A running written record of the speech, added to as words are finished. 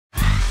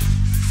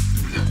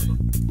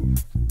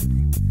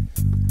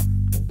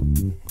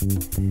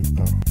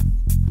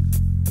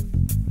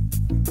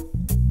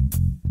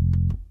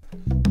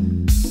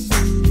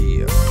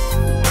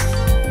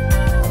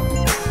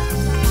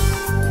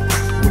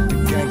With the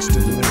gangster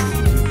lean,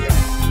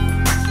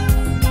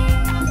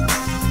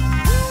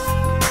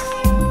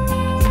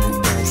 and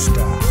it don't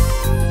stop.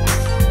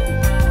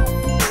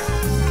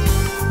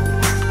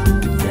 With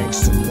the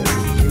gangster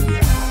lean,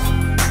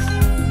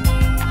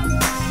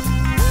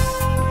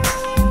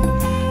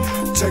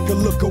 take a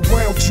look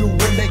around you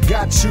when they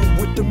got you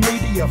with the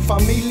media,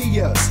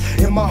 familias,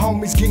 and my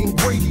homies getting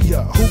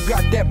greedier. Who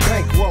got that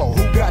bankroll?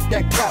 Who got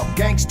that clout?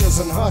 Gangsters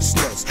and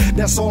hustlers,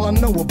 that's all I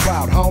know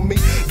about, homie.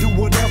 Do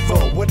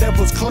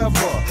whatever's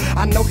clever.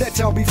 I know that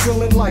y'all be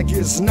feeling like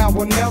it's now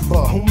or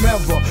never.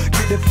 Whomever,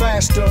 get it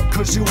faster,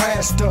 cause you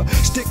has to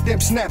stick them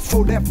snaps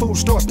before that fool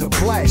starts to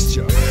blast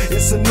ya.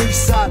 It's an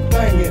east side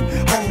banging,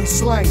 homie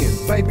slanging.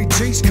 Baby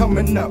G's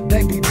coming up,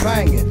 they be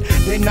banging.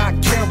 They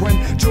not caring,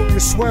 Junior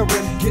swearing,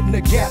 getting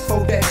the gap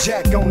for that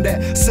jack on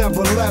that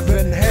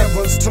 7-Eleven.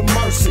 Heavens to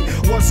mercy,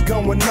 what's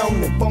going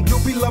on? And bump, you'll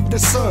be love the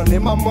sun,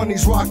 and my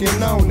money's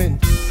rocking on it.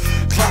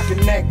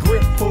 Clocking that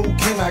grip, fool,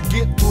 can I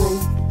get through?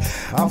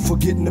 I'm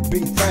forgetting to be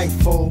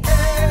thankful.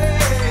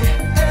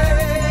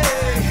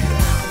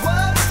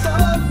 What's the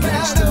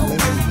matter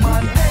with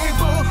my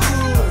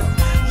neighborhood?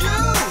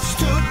 Used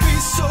to be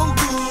so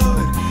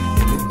good,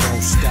 And it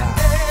don't stop.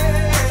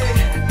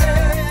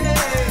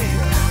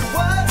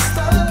 what's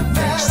the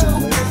matter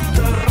with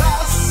the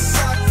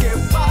raza que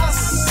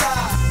pasa?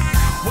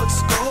 What's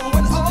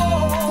going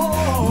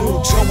on?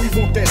 Lil' Joey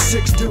want that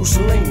 6 deuce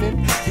leaning.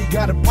 He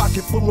got a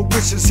pocket full of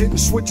wishes, hitting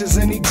switches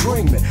and he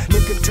dreaming.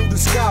 Looking to the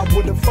sky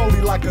with a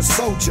 40 like a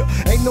soldier.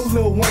 Ain't no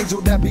little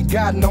angel that be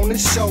guiding on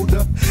his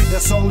shoulder.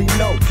 That's all he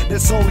know,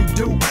 that's all he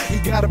do. He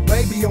got a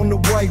baby on the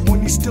way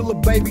when he's still a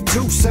baby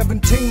too.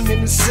 17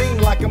 in the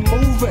scene like a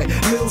movie.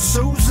 Lil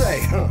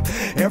Susie,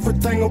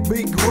 everything will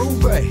be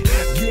groovy.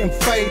 Getting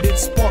faded,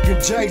 sparking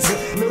Jason.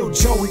 Lil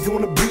Joey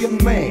gonna be a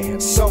man,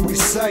 so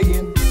he's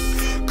saying.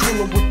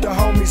 Cooler with the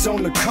homies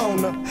on the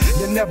corner.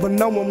 You never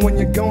know when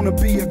you're gonna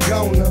be a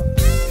goner.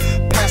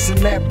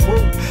 Passing that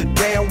brew,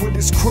 down with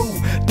his crew,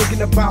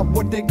 thinking about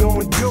what they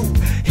gonna do.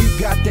 He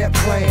got that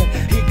plan,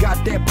 he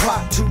got that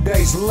plot. 2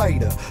 days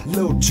later,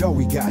 Lil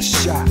Joey got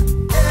shot.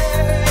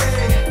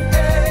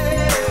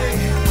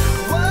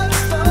 What's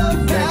the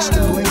Gangsta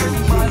matter lean,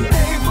 with my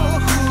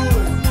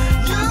neighborhood?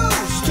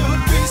 Used to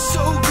be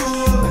so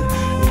good.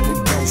 and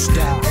it don't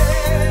stop.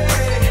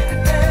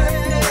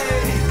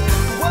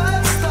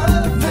 What's the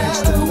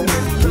matter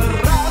with the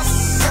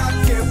raza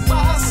que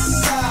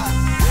pasa?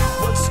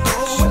 What's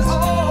going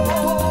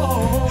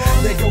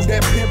on? There goes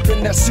that pimp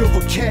in that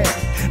silver cat.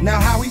 Now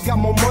how he got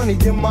more money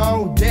than my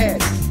own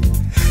daddy?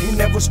 He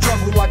never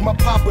struggled like my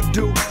papa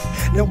do.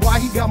 Now why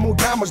he got more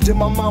diamonds than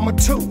my mama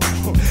too?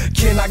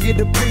 Can I get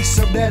a piece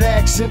of that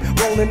action?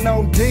 Rolling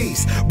on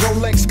D's,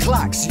 Rolex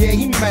clocks, yeah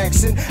he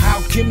maxing.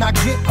 How can I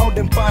get all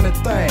them finer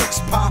things?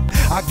 Pop,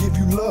 I give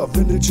you love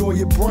and the joy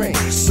it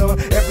brings. Son,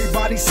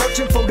 everybody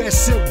searching for that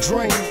silk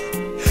dream.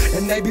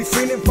 And they be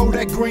feeling for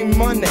that green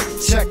money.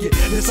 Check it,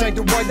 this ain't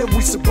the way that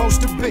we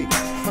supposed to be.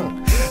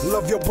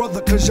 Love your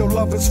brother cause your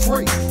love is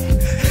free.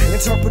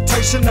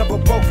 Interpretation of a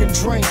broken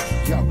dream.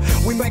 Yo,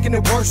 we making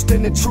it worse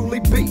than it truly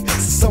be.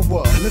 So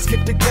let's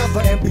get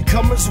together and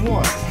become as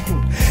one.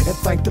 And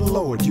thank the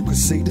Lord you can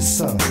see the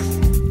sun.